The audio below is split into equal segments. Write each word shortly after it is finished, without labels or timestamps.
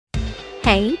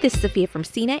Hey, this is Sophia from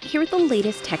CNET here with the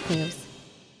latest tech news.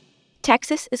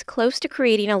 Texas is close to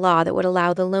creating a law that would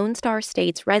allow the Lone Star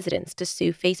State's residents to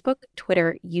sue Facebook,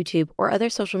 Twitter, YouTube, or other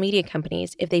social media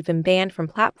companies if they've been banned from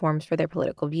platforms for their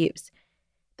political views.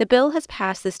 The bill has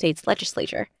passed the state's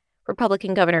legislature.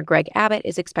 Republican Governor Greg Abbott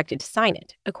is expected to sign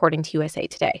it, according to USA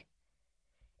Today.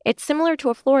 It's similar to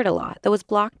a Florida law that was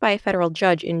blocked by a federal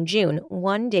judge in June,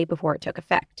 one day before it took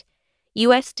effect.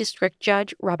 U.S. District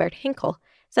Judge Robert Hinkle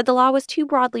said the law was too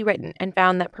broadly written and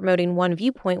found that promoting one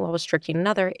viewpoint while restricting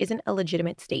another isn't a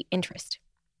legitimate state interest.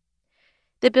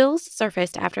 The bills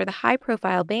surfaced after the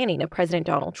high-profile banning of President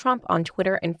Donald Trump on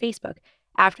Twitter and Facebook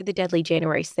after the deadly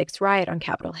January 6th riot on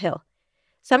Capitol Hill.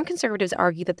 Some conservatives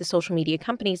argue that the social media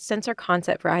companies censor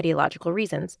content for ideological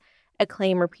reasons, a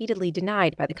claim repeatedly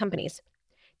denied by the companies.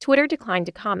 Twitter declined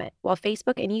to comment, while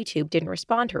Facebook and YouTube didn't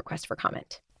respond to requests for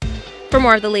comment. For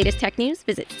more of the latest tech news,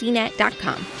 visit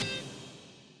cnet.com.